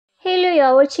you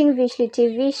are watching VEUSHLY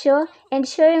TV show, and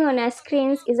showing on our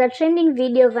screens is a trending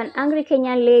video of an angry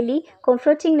Kenyan lady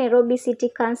confronting Nairobi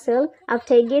City Council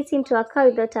after he gets into a car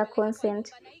without her consent.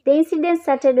 The incident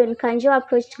started when Kanjo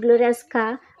approached Gloria's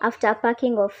car after a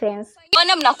parking offense.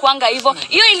 Mbona mnakuanga hivyo?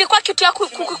 Hiyo ilikuwa kitu ya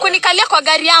kunikalia kwa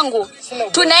gari yangu.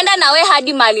 Tunaenda na wewe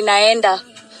hadi mali naenda.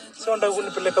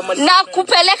 Na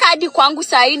kupeleka hadi kwangu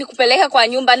saa hii, ni kupeleka kwa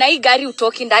nyumba na hii gari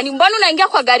utoki ndani. Mbona unaingia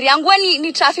kwa gari yangu? Wewe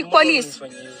ni traffic police.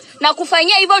 Na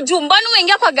kufanyia hivyo juu, mbona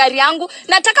unaingia kwa gari yangu?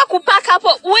 Nataka kupark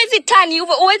hapo. Uwezi turn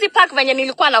hivyo, uwezi park venye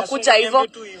nilikuwa nakuja hivyo.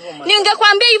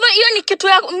 Ningekwambia hivyo, hiyo ni kitu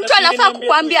ya mtu anafaa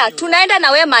kukwambia. Tunaenda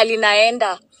na wewe mali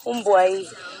naenda. Umbwa hii.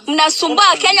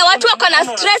 Mnasumbua Kenya, watu wako na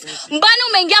stress. Mbona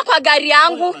umeingia kwa gari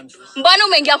yangu? Mbona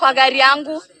umeingia kwa gari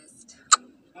yangu?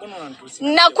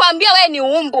 Nakwambia wewe ni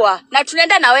umbwa na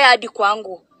tunaenda na wewe hadi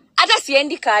kwangu. Hata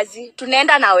siendi kazi,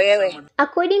 tunaenda na wewe.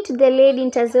 According to the lady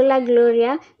Ntazola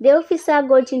Gloria, the officer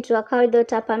got into a car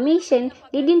without her permission,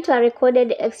 leading to a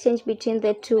recorded exchange between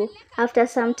the two. After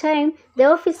some time, the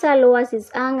officer lowers his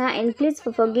anger and pleads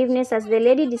for forgiveness as the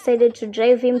lady decided to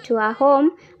drive him to her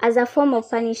home as a form of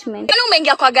punishment. Mbona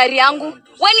umeingia kwa gari yangu?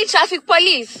 Wewe ni traffic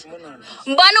police.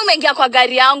 Mbona umeingia kwa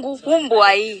gari yangu?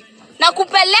 Umbwa hii. Na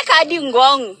kupeleka hadi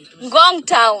Ngong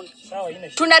town.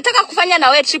 Tunataka kufanya na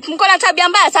wewe trip. Mko na tabia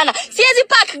mbaya sana. Siwezi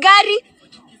park gari.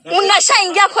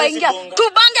 Unashaingia kwa ingia.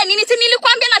 Tubange nini? Si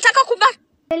nilikwambia nataka kubaki.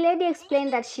 The lady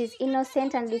explained that she's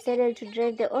innocent and decided to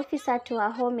drive the officer to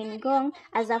her home in Ngong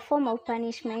as a form of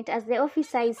punishment, as the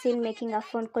officer is seen making a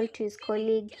phone call to his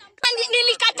colleague.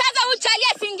 Nilikataza uchali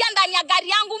asiingia ndani ya gari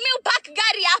yangu. Mimi upark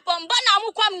gari hapo. Mbona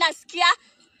hamkuwa mnasikia?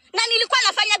 Na nilikuwa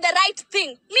nafanya the right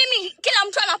thing. Mimi kila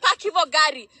mtu anapaki hivyo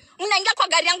gari. Mnaingia kwa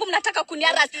gari yangu mnataka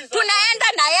kuniaras. Tunaenda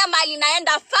na yeye mali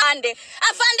naenda afande.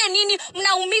 Afande nini?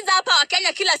 Mnaumiza hapa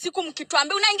Wakenya kila siku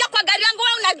mkituambia unaingia kwa gari yangu,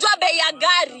 wewe unajua bei ya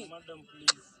gari.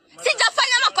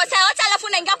 Sijafanya makosa yote alafu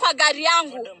unaingia kwa gari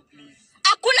yangu.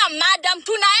 Hakuna madam,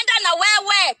 tunaenda na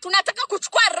wewe. Tunataka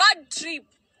kuchukua road trip.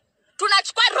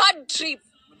 Tunachukua road trip.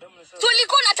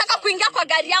 Tulikuwa nataka kuingia kwa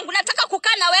gari yangu, nataka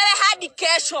kukaa na wewe hadi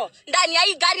kesho ndani ya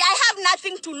hii gari. I have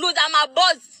nothing to lose, I'm a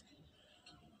boss.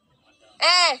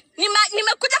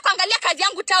 Nimekuja kuangalia kazi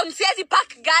yangu town, siwezi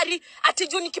park gari. Ati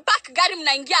juu nikipark gari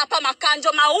mnaingia hapa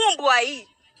makanjo maumbwa hii.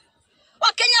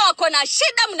 Wakenya wako na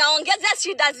shida, mnaongeza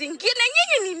shida zingine.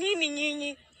 Nyinyi ni nini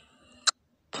nyinyi?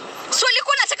 So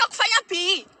ulikuwa nataka kufanya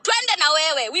PE. Twende na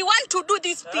wewe. We want to do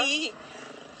this PE.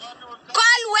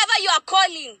 Call whoever you are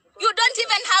calling. You don't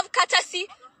even have courtesy.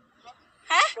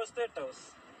 Huh?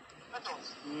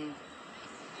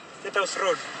 State House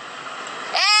Road.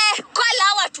 Call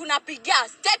hawa tunapigia.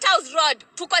 State House Road.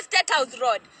 Tuko State House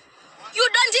Road. You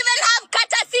don't even have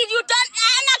courtesy. You don't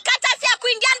ana courtesy ya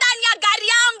kuingia ndani ya gari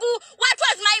yangu. What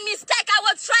was my mistake? I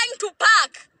was trying to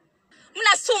park.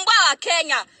 Mnasumbua wa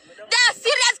Kenya. There are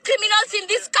serious criminals in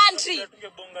this country.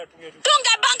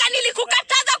 Tungebonga,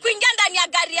 nilikukataza kuingia ndani ya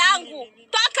gari yangu.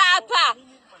 Toka hapa.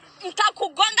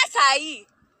 Nitakugonga saa hii.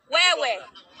 Wewe.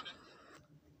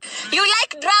 You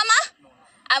like drama?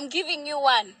 I'm giving you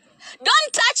one.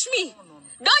 Don't touch me.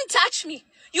 Don't touch me.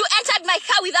 You entered my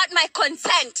car without my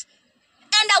consent.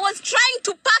 And I was trying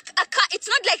to park a car. It's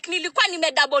not like nilikuwa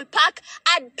nime double park.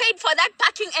 I'd paid for that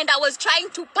parking and I was trying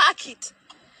to park it.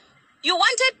 You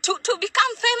wanted to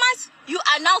become famous? You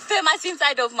are now famous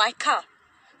inside of my car.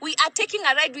 We are taking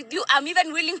a ride with you. I'm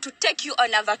even willing to take you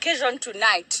on a vacation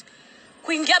tonight.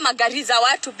 Kuingia magari za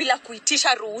watu bila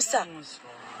kuitisha ruhusa.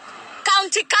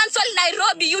 County Council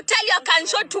Nairobi, you tell your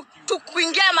Kanjo to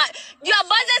kuingia your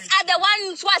bosses are the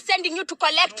ones who are sending you to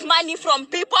collect money from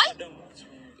people?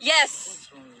 Yes.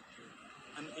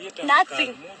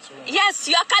 Nothing. Yes,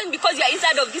 you are calm because you are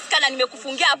inside of this car na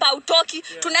nimekufungia hapa utoki.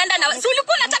 Tunaenda na... So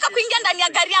ulikuwa unataka kuingia ndani ya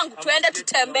gari yangu, tuende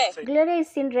tutembee. Gloria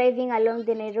is seen driving along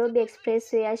the Nairobi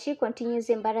Expressway as she continues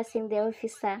embarrassing the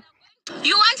officer.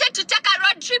 You wanted to take a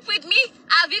road trip with me?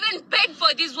 I've even paid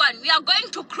for this one. We are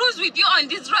going to cruise with you on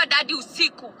this road hadi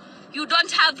usiku. You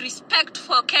don't have respect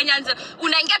for Kenyans.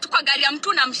 Unaingia tu kwa gari ya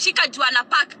mtu na mshika juu ana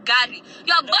park gari.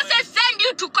 Your bosses send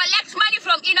you to collect money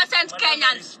from innocent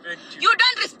Kenyans. You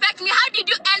don't respect me. How did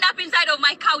you end up inside of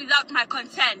my car without my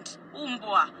consent?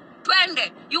 Umbwa.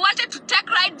 Twende. You wanted to take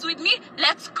rides with me?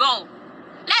 Let's go.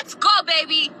 Let's go,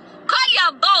 baby. Call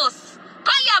your boss.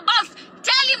 Call your boss.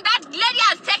 Tell him that lady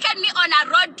has taken me on a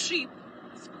road trip.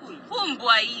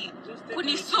 Umbwa hii.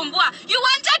 Kunisumbua. You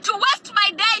wanted to waste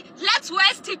my day. Let's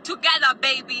waste it together,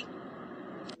 baby.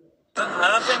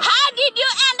 How did you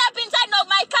end up inside of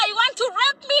my car? You want to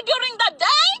rape me during the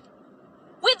day?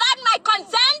 Without my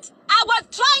consent? I was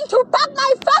trying to park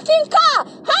my fucking car.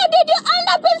 How did you end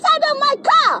up inside of my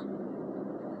car?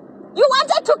 You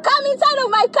wanted to come inside of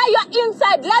my car. you're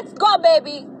inside. Let's go,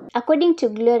 baby. According to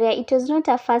Gloria, it was not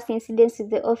her first incident with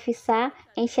the officer,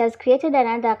 and she has created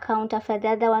another account after the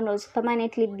other one was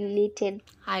permanently deleted.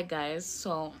 Hi guys,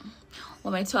 so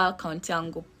wametoa account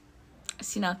yangu,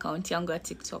 sina account yangu ya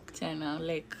TikTok tena,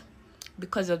 like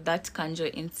because of that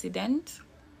Kanjo incident.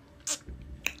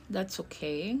 That's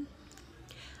okay.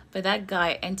 But that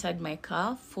guy entered my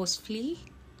car forcefully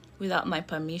without my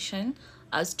permission.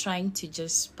 I was trying to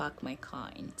just park my car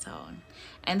in town,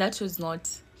 and that was not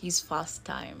his first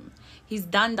time. He's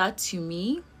done that to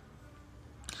me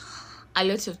a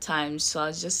lot of times, so I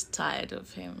was just tired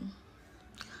of him.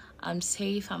 I'm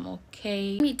safe, I'm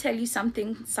okay. Let me tell you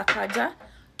something, Sakaja.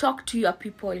 Talk to your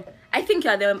people. I think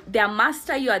you're their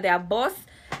master, you are their boss.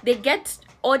 They get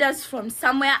orders from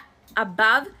somewhere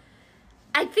above.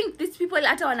 I think these people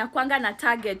hata wanakuanga na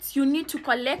targets. You need to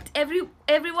collect, every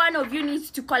one of you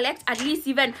needs to collect at least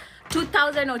even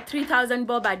 2,000 or 3,000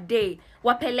 bob a day.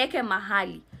 Wapeleke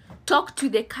mahali. Talk to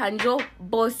the Kanjo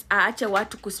boss, aache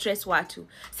watu kustress watu.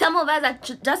 Some of us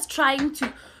are just trying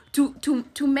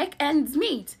to make ends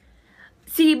meet.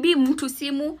 CB mtu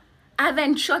simu, I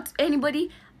haven't shot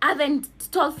anybody, I haven't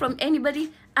stole from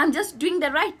anybody. I'm just doing the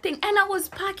right thing. And I was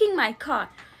parking my car.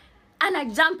 And I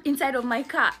jumped inside of my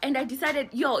car and I decided,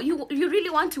 yo, you really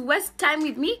want to waste time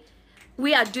with me?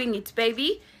 We are doing it,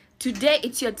 baby. Today,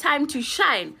 it's your time to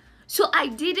shine. So I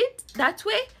did it that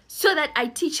way so that I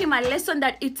teach him a lesson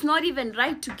that it's not even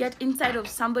right to get inside of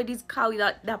somebody's car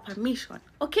without their permission.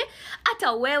 Okay?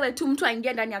 Ata wewe tu mtu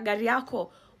aingia ndani ya gari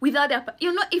yako without their,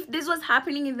 you know, if this was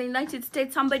happening in the United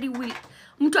States, somebody will,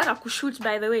 mtu atakushoot,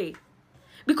 by the way.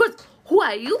 Because who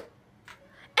are you?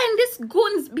 And these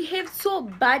goons behave so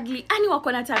badly. Ani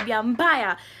wako na tabia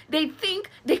mbaya. They think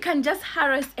they can just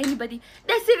harass anybody.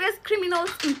 They're serious criminals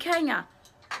in Kenya.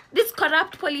 These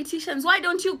corrupt politicians, why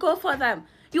don't you go for them?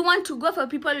 You want to go for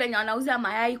people wenye wanauza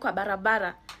mayai kwa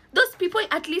barabara. Those people,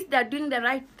 at least they're doing the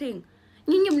right thing.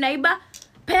 Nyinyi mnaiba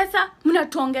pesa,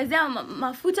 mnatuongezea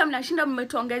mafuta, mnashinda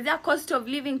mmetuongezea cost of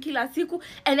living kila siku,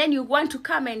 and then you want to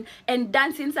come and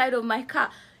dance inside of my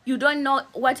car. You don't know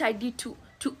what I did to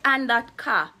earn that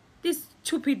car. These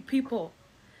stupid people.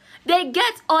 They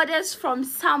get orders from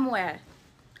somewhere.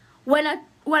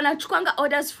 Wanachukwanga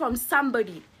orders from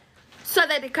somebody so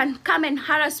that they can come and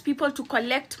harass people to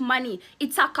collect money.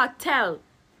 It's a cartel.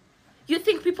 You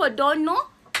think people don't know?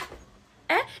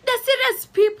 They're serious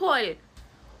people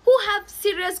who have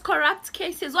serious corrupt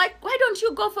cases. Why don't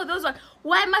you go for those ones?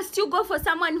 Why must you go for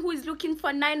someone who is looking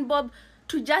for 9 bob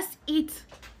to just eat?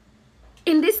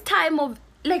 In this time of,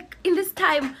 they're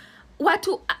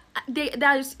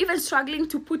even struggling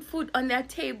to put food on their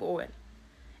table.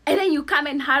 And then you come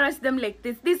and harass them like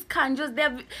this. These Kanjos,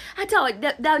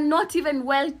 they're not even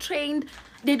well trained.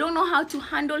 They don't know how to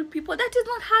handle people. That is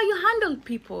not how you handle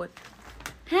people.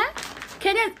 Huh?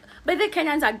 But the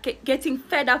Kenyans are getting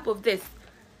fed up of this.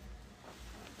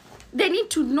 They need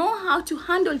to know how to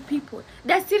handle people.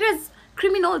 There are serious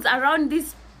criminals around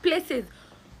these places.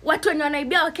 Watu wenye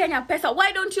wanaibia wa Kenya pesa.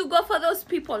 Why don't you go for those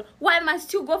people? Why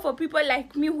must you go for people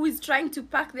like me who is trying to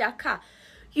park their car?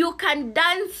 You can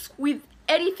dance with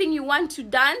anything you want to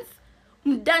dance.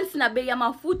 Dance na bei ya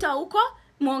mafuta huko.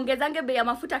 Muongezange bei ya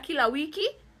mafuta kila wiki.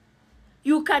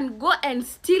 You can go and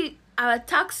steal our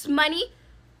tax money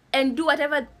and do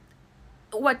whatever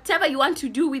you want to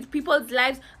do with people's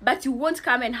lives, but you won't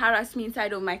come and harass me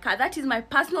inside of my car. That is my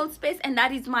personal space, and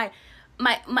that is my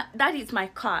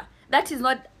car. That is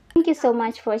not. Thank you so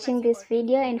much for watching this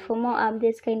video, and for more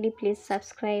updates kindly please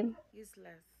subscribe.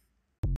 Useless.